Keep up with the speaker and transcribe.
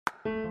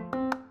Hello,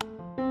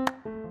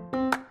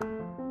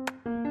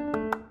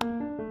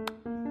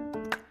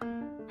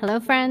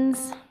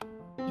 friends.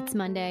 It's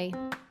Monday,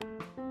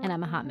 and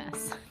I'm a hot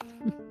mess.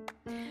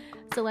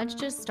 So let's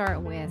just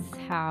start with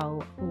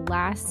how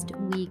last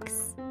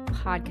week's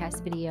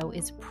podcast video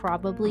is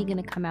probably going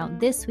to come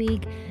out this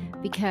week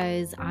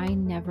because I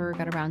never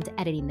got around to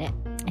editing it.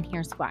 And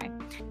here's why.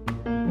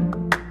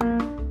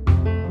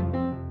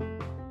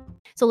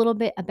 So, a little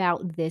bit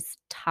about this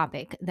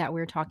topic that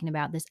we're talking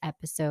about this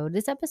episode.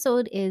 This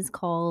episode is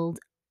called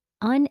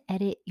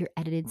Unedit Your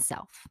Edited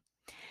Self.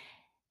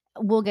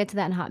 We'll get to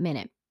that in a hot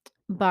minute.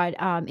 But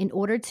in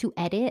order to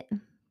edit,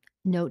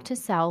 note to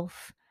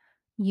self,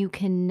 you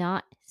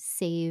cannot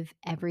save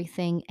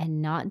everything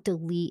and not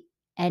delete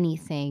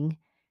anything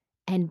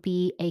and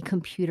be a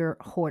computer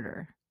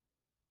hoarder.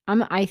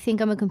 I think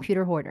I'm a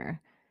computer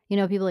hoarder. You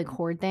know, people like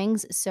hoard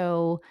things.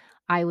 So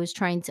I was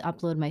trying to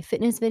upload my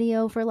fitness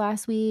video for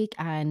last week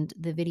and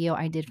the video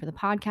I did for the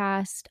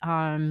podcast.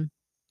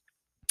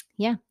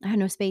 Yeah, I had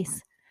no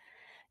space.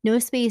 No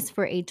space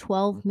for a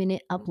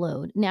 12-minute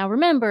upload. Now,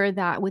 remember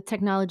that with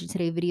technology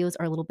today, videos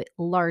are a little bit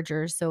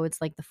larger. So it's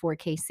like the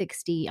 4K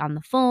 60 on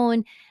the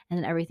phone, and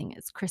then everything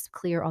is crisp,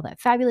 clear, all that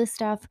fabulous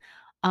stuff.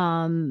 But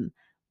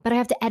I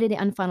have to edit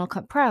it on Final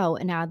Cut Pro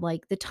and add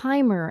like the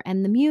timer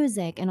and the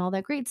music and all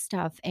that great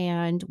stuff.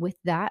 And with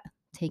that,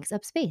 takes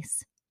up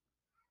space.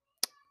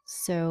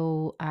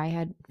 So I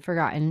had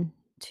forgotten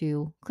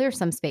to clear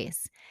some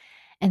space.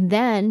 And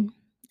then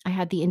I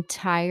had the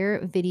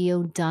entire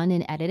video done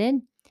and edited.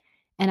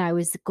 And I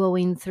was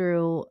going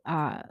through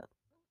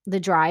the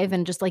drive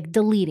and just like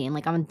deleting,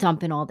 like I'm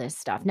dumping all this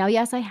stuff. Now,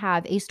 yes, I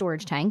have a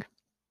storage tank.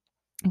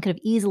 I could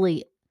have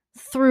easily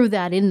threw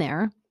that in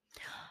there.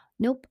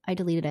 Nope, I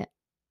deleted it.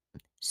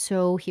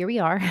 So here we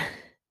are,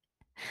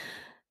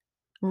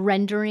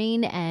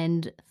 rendering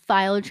and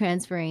file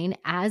transferring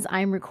as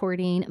I'm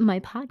recording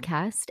my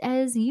podcast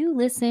as you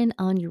listen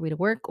on your way to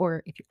work,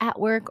 or if you're at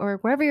work, or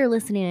wherever you're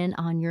listening in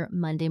on your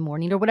Monday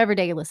morning or whatever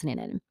day you're listening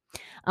in.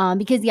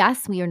 Because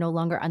yes, we are no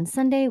longer on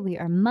Sunday, we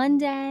are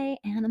Monday,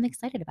 and I'm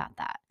excited about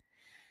that.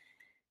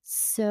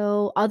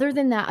 So, other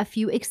than that, a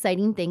few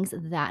exciting things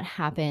that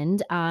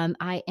happened.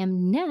 I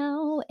am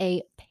now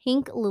a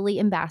Pink Lily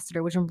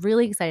ambassador, which I'm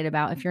really excited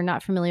about. If you're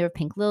not familiar with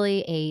Pink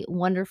Lily, a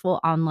wonderful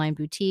online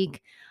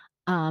boutique.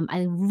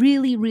 I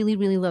really, really,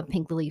 really love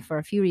Pink Lily for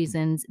a few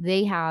reasons.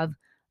 They have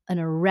an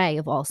array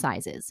of all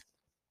sizes,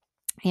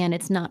 and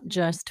it's not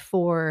just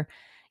for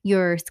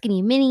your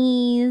skinny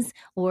minis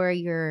or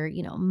your,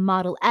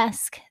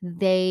 model-esque.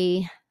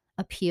 They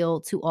appeal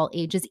to all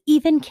ages,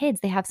 even kids.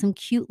 They have some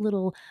cute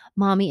little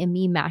mommy and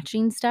me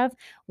matching stuff,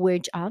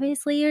 which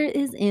obviously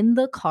is in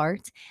the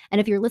cart.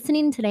 And if you're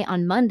listening today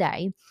on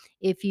Monday,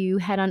 if you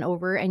head on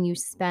over and you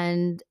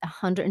spend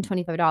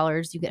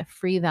 $125, you get a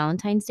free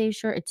Valentine's Day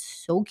shirt.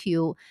 It's so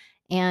cute.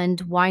 And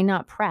why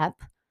not prep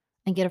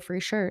and get a free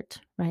shirt,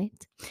 right?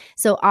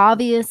 So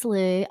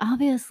obviously,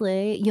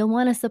 you'll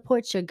want to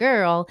support your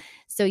girl.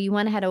 So you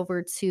want to head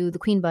over to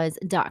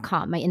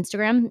thequeenbuzz.com, my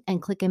Instagram,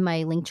 and click in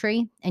my link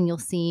tree, and you'll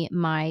see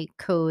my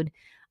code,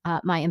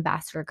 my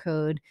ambassador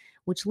code,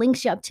 which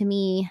links you up to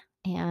me.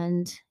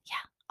 And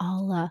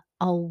yeah,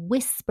 I'll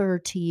whisper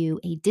to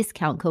you a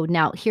discount code.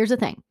 Now, here's the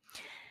thing.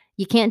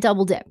 You can't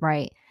double dip,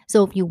 right?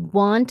 So if you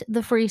want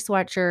the free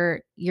sweatshirt,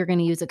 you're going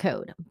to use a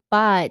code.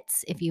 But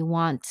if you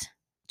want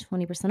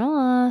 20%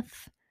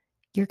 off,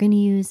 you're going to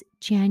use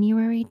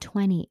January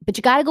 20. But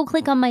you got to go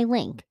click on my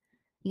link.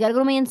 You got to go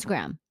to my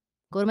Instagram.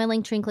 Go to my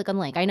link tree and click on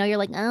the link. I know you're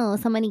like, oh,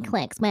 so many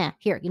clicks. Man,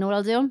 here, you know what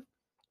I'll do?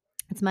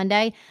 It's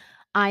Monday.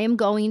 I am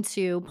going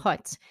to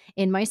put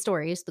in my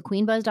stories,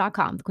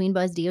 thequeenbuzz.com,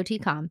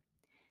 thequeenbuzz.com,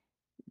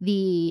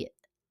 the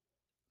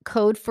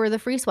code for the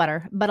free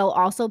sweater, but I'll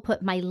also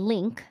put my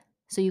link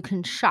so you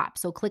can shop.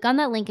 So click on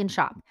that link and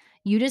shop.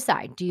 You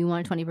decide, do you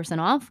want 20%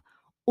 off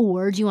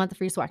or do you want the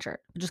free sweatshirt?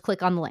 Just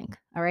click on the link.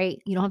 All right.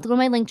 You don't have to go to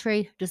my link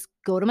tree. Just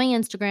go to my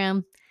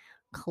Instagram,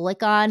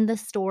 click on the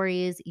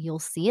stories. You'll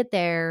see it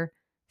there,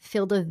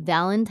 filled with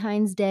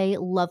Valentine's Day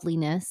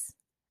loveliness,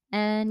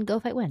 and go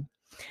fight win.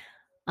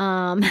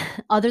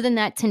 Other than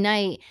that,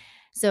 tonight,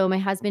 so my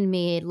husband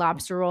made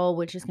lobster roll,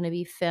 which is going to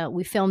be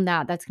we filmed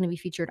that. That's going to be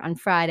featured on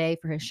Friday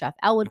for his Chef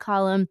Elwood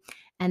column.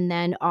 And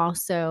then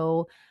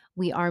also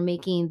we are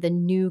making the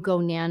new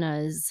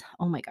Gonanas.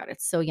 Oh my God,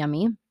 it's so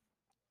yummy.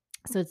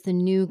 So it's the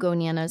new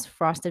Gonanas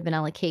frosted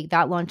vanilla cake.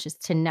 That launches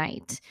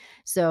tonight.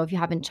 So if you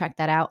haven't checked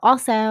that out.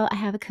 Also, I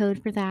have a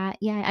code for that.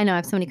 Yeah, I know I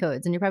have so many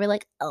codes and you're probably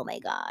like, oh my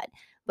God.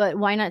 But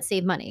why not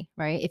save money,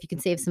 right? If you can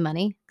save some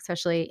money,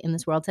 especially in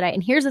this world today.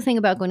 And here's the thing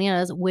about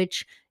Gonanas,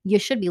 which you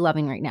should be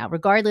loving right now,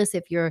 regardless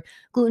if you're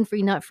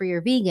gluten-free, nut-free,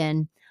 or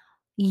vegan,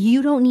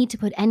 you don't need to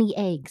put any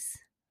eggs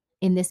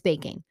in this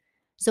baking.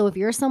 So if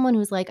you're someone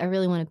who's like, I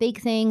really want to bake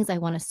things, I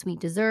want a sweet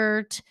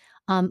dessert,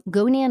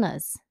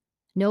 Gonanas,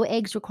 no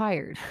eggs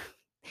required.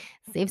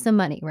 Save some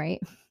money, right?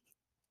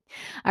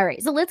 All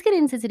right, so let's get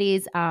into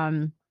today's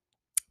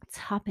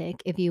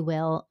topic, if you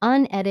will,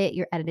 unedit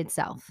your edited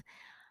self.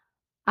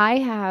 I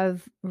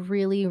have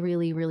really,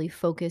 really, really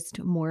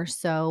focused more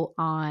so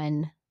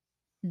on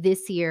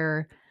this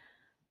year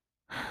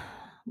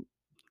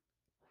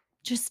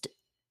just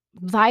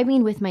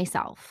vibing with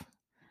myself,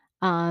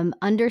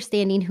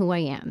 understanding who I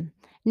am.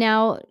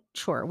 Now,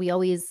 sure, we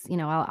always,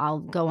 I'll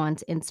go on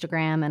to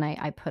Instagram and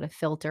I put a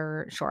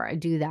filter. Sure, I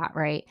do that,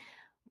 right?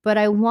 But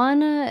I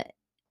wanna,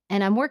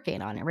 and I'm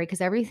working on it, right?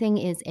 Because everything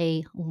is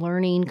a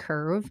learning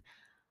curve.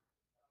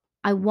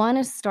 I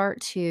wanna start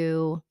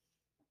to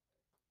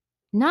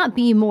not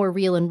be more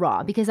real and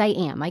raw because I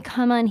am. I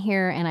come on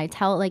here and I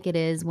tell it like it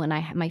is. When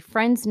my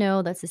friends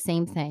know, that's the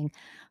same thing.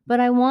 But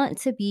I want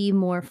to be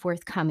more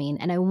forthcoming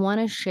and I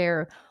want to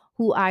share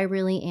who I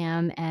really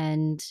am.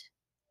 And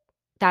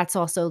that's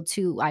also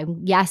too,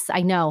 yes,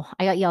 I know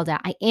I got yelled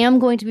at. I am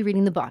going to be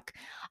reading the book.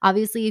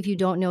 Obviously, if you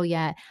don't know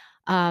yet,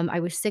 I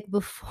was sick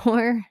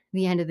before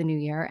the end of the new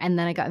year, and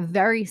then I got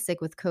very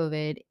sick with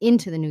COVID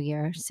into the new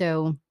year.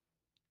 So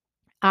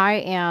I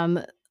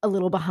am a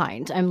little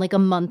behind. I'm like a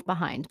month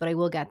behind, but I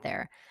will get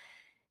there.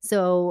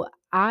 So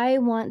I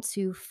want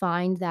to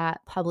find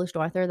that published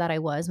author that I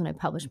was when I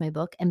published my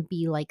book and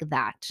be like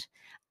that.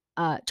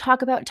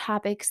 Talk about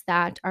topics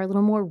that are a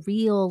little more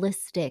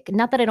realistic.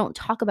 Not that I don't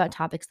talk about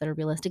topics that are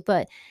realistic,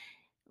 but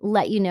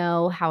let you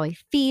know how I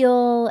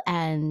feel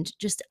and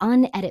just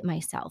unedit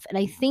myself. And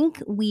I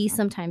think we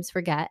sometimes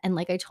forget. And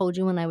like I told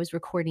you when I was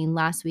recording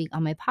last week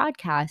on my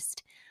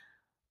podcast,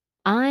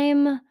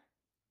 I'm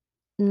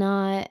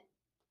not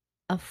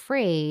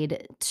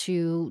afraid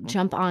to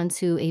jump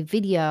onto a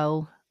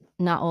video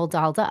not all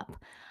dolled up.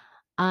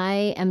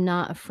 I am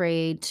not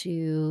afraid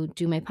to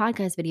do my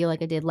podcast video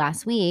like I did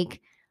last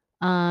week,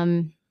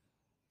 um,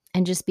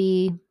 and just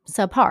be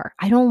subpar.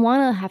 I don't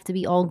wanna have to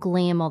be all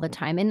glam all the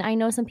time, and I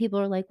know some people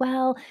are like,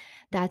 "Well,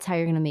 that's how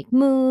you're gonna make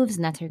moves,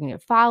 and that's how you're gonna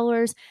get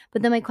followers."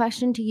 But then my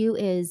question to you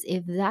is,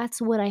 if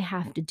that's what I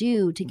have to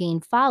do to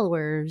gain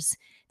followers,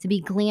 to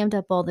be glammed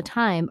up all the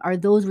time, are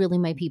those really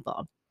my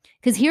people?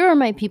 Because here are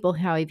my people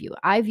how I view.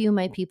 I view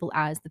my people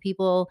as the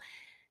people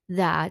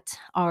that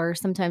are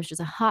sometimes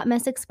just a hot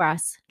mess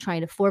express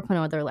trying to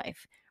 4.0 their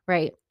life,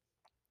 right?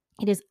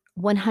 It is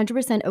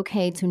 100%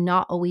 okay to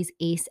not always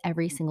ace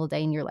every single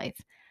day in your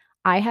life.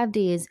 I have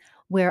days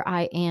where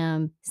I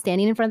am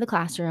standing in front of the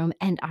classroom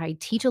and I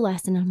teach a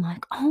lesson and I'm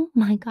like, oh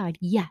my God,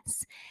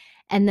 yes.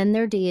 And then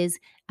there are days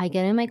I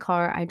get in my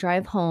car, I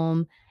drive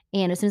home,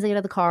 and as soon as I get out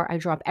of the car, I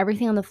drop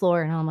everything on the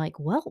floor and I'm like,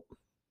 well,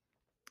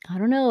 I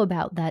don't know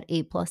about that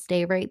A+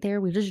 day right there.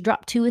 We just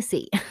dropped to a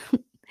C.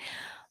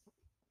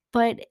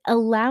 But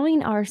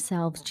allowing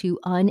ourselves to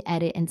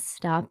unedit and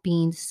stop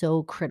being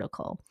so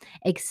critical,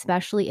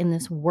 especially in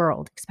this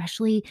world,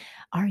 especially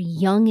our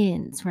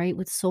youngins, right?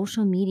 With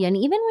social media, and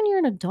even when you're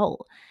an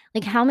adult,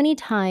 like how many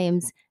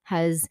times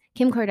has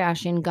Kim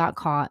Kardashian got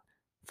caught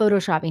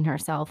photoshopping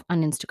herself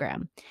on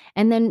Instagram?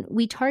 And then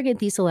we target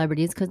these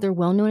celebrities because they're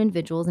well known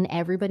individuals and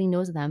everybody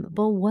knows them.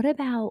 But what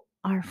about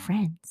our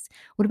friends?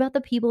 What about the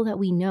people that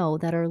we know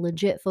that are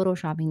legit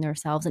photoshopping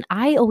themselves? And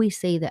I always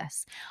say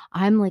this,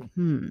 I'm like,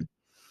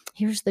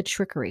 here's the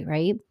trickery,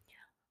 right?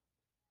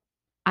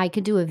 I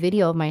could do a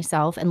video of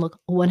myself and look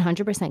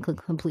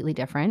 100% completely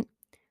different.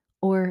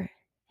 Or,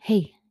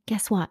 hey,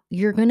 guess what?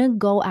 You're going to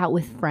go out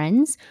with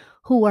friends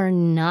who are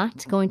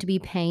not going to be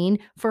paying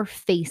for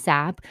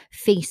FaceApp,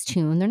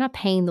 Facetune. They're not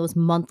paying those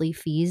monthly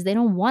fees. They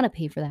don't want to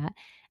pay for that.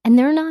 And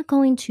they're not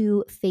going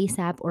to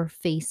FaceApp or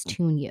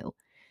Facetune you.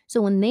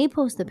 So when they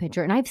post the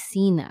picture, and I've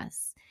seen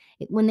this,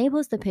 when they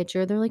post the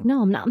picture, they're like,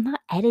 no, I'm not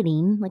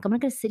editing. Like, I'm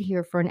not going to sit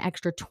here for an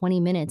extra 20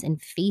 minutes and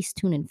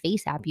Facetune and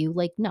FaceApp you.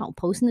 Like, no,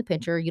 post in the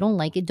picture. You don't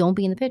like it. Don't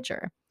be in the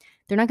picture.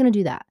 They're not going to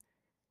do that.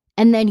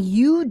 And then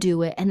you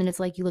do it, and then it's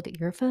like you look at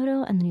your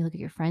photo, and then you look at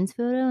your friend's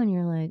photo, and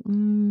you're like,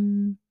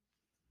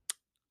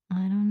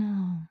 I don't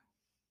know.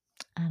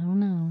 I don't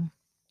know."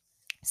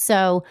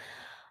 So,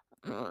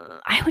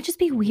 I would just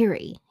be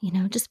weary,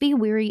 just be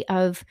weary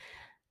of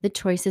the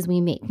choices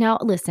we make. Now,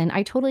 listen,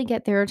 I totally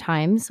get there are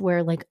times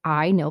where, like,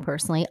 I know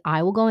personally,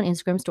 I will go on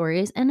Instagram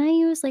stories, and I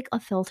use, like,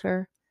 a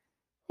filter.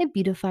 It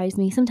beautifies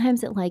me.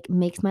 Sometimes it, like,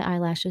 makes my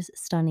eyelashes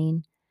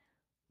stunning.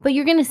 But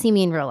you're gonna see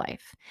me in real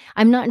life.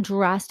 I'm not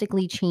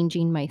drastically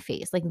changing my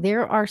face. Like,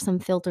 there are some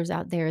filters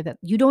out there that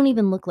you don't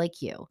even look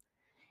like you.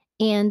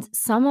 And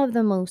some of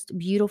the most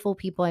beautiful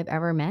people I've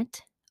ever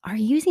met are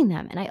using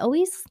them. And I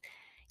always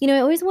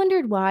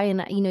wondered why.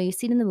 And, you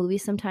see it in the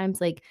movies sometimes,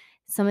 like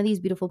some of these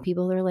beautiful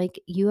people, they're like,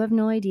 you have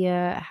no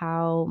idea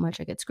how much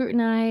I get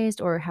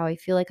scrutinized or how I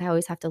feel like I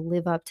always have to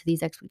live up to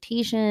these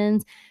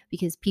expectations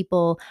because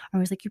people are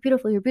always like, you're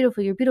beautiful, you're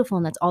beautiful, you're beautiful.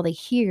 And that's all they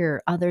hear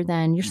other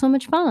than you're so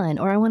much fun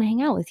or I want to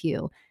hang out with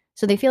you.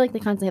 So they feel like they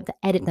constantly have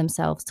to edit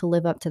themselves to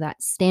live up to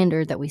that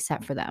standard that we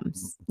set for them,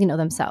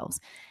 themselves.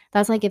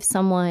 That's like if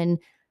someone,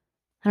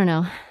 I don't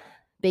know,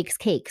 bakes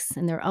cakes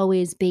and they're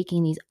always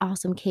baking these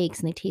awesome cakes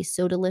and they taste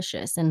so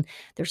delicious and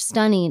they're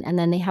stunning and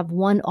then they have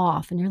one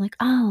off and you're like,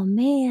 "Oh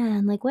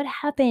man, like what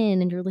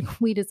happened?" And you're like,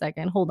 "Wait a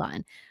second, hold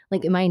on.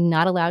 Like am I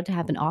not allowed to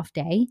have an off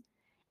day?"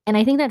 And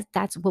I think that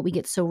that's what we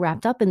get so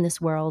wrapped up in this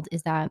world,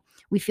 is that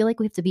we feel like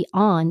we have to be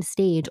on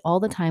stage all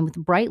the time with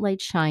bright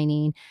lights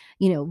shining,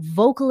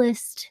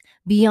 vocalist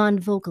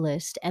beyond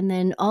vocalist. And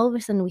then all of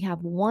a sudden we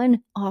have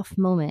one off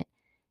moment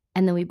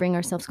and then we bring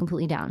ourselves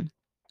completely down.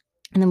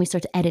 And then we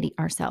start to edit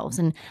ourselves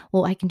and,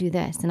 well, I can do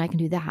this and I can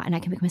do that and I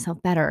can make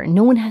myself better. And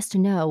no one has to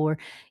know, or,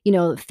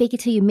 fake it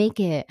till you make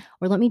it.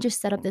 Or let me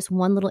just set up this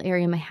one little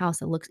area in my house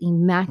that looks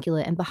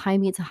immaculate and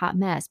behind me it's a hot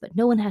mess, but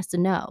no one has to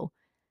know.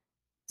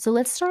 So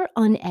let's start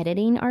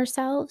unediting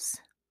ourselves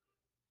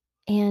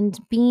and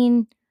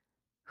being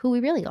who we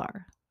really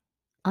are.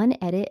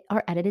 Unedit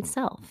our edited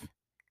self.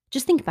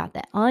 Just think about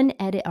that.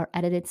 Unedit our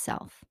edited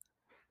self.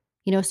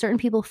 Certain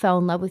people fell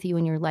in love with you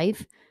in your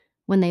life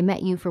when they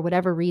met you for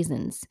whatever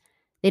reasons.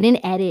 They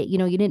didn't edit,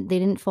 they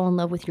didn't fall in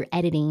love with your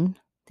editing.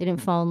 They didn't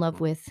fall in love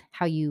with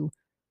how you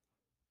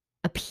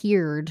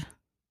appeared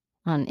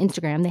on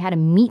Instagram. They had to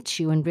meet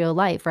you in real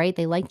life, right?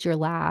 They liked your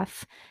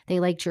laugh. They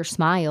liked your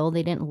smile.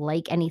 They didn't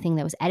like anything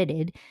that was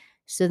edited.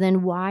 So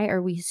then why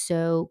are we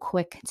so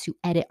quick to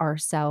edit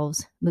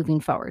ourselves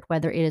moving forward?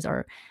 Whether it is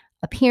our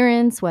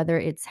appearance, whether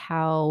it's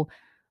how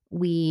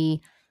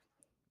we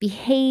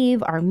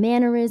behave, our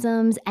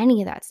mannerisms,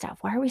 any of that stuff.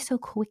 Why are we so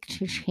quick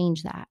to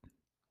change that?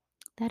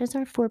 That is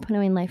our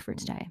 4.0 in life for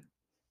today.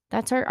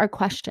 That's our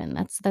question.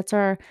 That's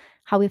our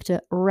how we have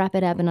to wrap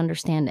it up and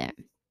understand it.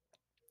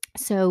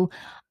 So,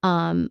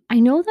 I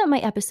know that my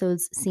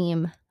episodes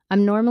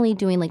I'm normally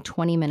doing like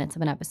 20 minutes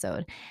of an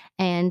episode.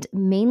 And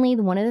mainly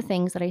one of the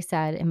things that I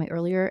said in my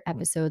earlier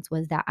episodes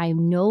was that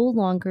I'm no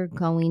longer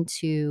going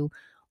to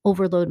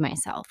overload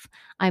myself.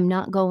 I'm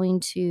not going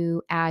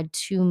to add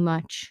too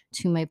much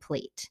to my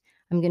plate.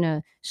 I'm going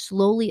to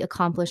slowly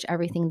accomplish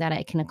everything that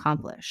I can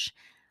accomplish.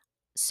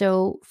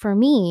 So, for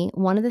me,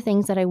 one of the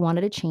things that I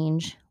wanted to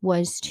change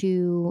was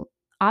to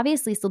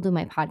obviously still do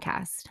my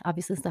podcast,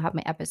 obviously still have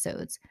my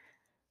episodes,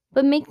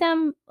 but make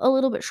them a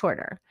little bit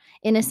shorter,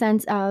 in a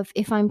sense of,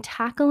 if I'm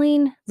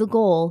tackling the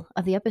goal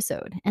of the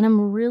episode and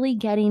I'm really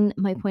getting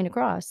my point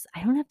across,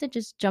 I don't have to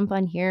just jump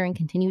on here and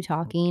continue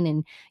talking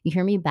and you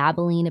hear me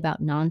babbling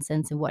about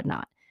nonsense and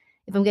whatnot.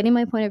 If I'm getting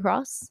my point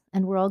across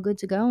and we're all good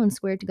to go and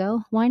squared to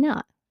go, why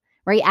not?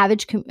 Right?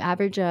 Average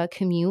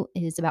commute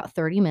is about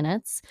 30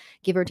 minutes,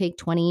 give or take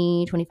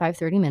 20, 25,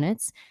 30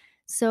 minutes.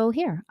 So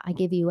here, I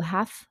give you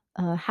half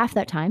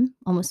that time,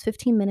 almost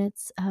 15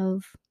 minutes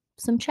of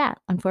some chat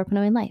on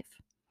 4.0 in life.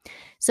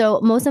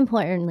 So, most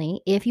importantly,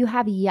 if you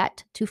have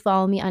yet to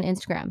follow me on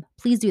Instagram,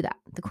 please do that.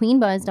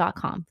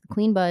 thequeenbuzz.com,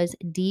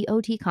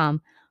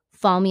 thequeenbuzz.com.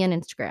 Follow me on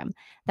Instagram.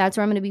 That's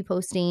where I'm going to be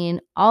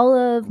posting all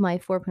of my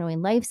 4.0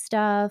 in life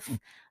stuff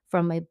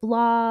from my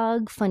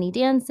blog, funny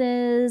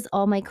dances.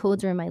 All my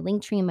codes are in my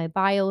link tree in my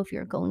bio if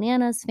you're a Go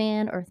Nanas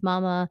fan, Earth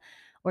Mama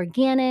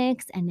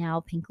Organics, and now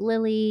Pink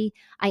Lily.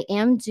 I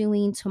am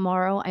doing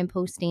tomorrow, I'm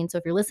posting. So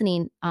if you're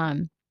listening,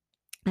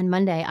 on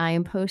Monday, I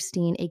am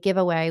posting a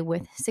giveaway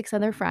with 6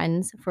 other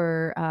friends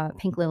for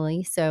Pink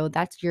Lily. So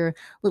that's your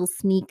little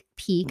sneak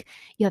peek.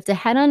 You have to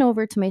head on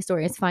over to my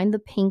stories, find the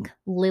Pink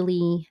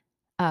Lily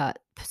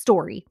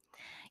story.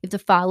 You have to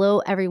follow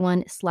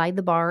everyone, slide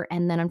the bar,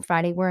 and then on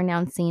Friday, we're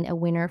announcing a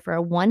winner for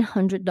a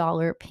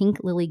 $100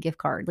 Pink Lily gift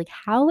card. Like,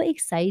 how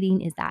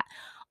exciting is that?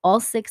 All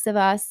 6 of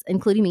us,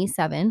 including me,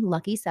 7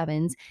 lucky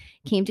sevens,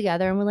 came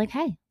together and we're like,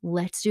 hey,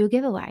 let's do a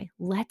giveaway.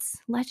 Let's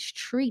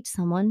treat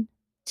someone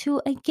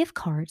to a gift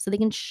card so they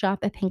can shop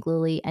at Pink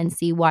Lily and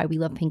see why we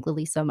love Pink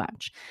Lily so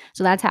much.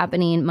 So that's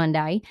happening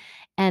Monday.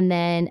 And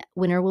then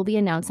winner will be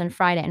announced on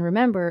Friday. And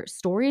remember,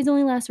 stories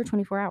only last for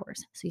 24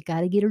 hours. So you got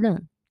to get it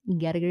done. You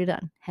got to get it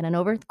done. Head on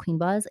over to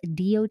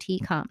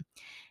queenbuzz.com.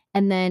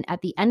 And then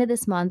at the end of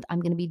this month, I'm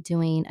going to be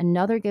doing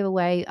another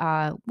giveaway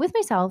with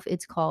myself.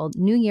 It's called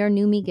New Year,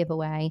 New Me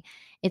giveaway.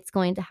 It's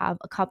going to have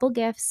a couple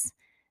gifts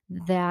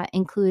that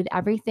include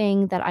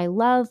everything that I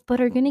love, but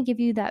are going to give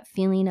you that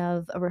feeling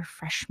of a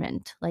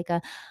refreshment, like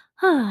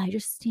I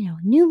just,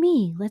 new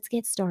me, let's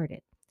get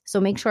started.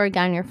 So make sure,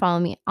 again, you're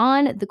following me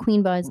on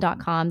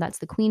thequeenbuzz.com. That's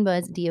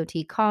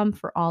thequeenbuzz.com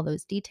for all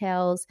those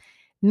details.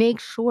 Make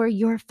sure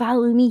you're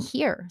following me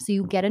here so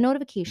you get a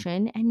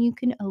notification and you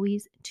can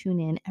always tune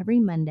in every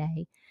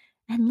Monday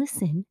and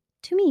listen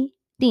to me,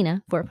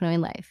 Dina, 4.0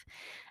 in life.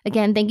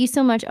 Again, thank you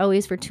so much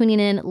always for tuning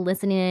in,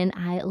 listening in.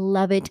 I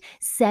love it.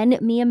 Send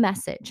me a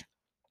message.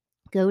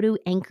 Go to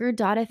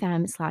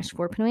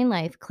anchor.fm/4.0 in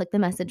life, click the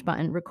message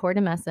button, record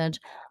a message.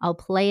 I'll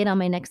play it on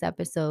my next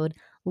episode.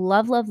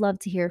 Love, love, love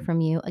to hear from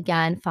you.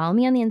 Again, follow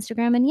me on the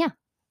Instagram, and yeah,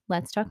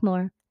 let's talk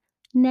more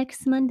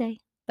next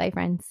Monday. Bye,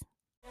 friends.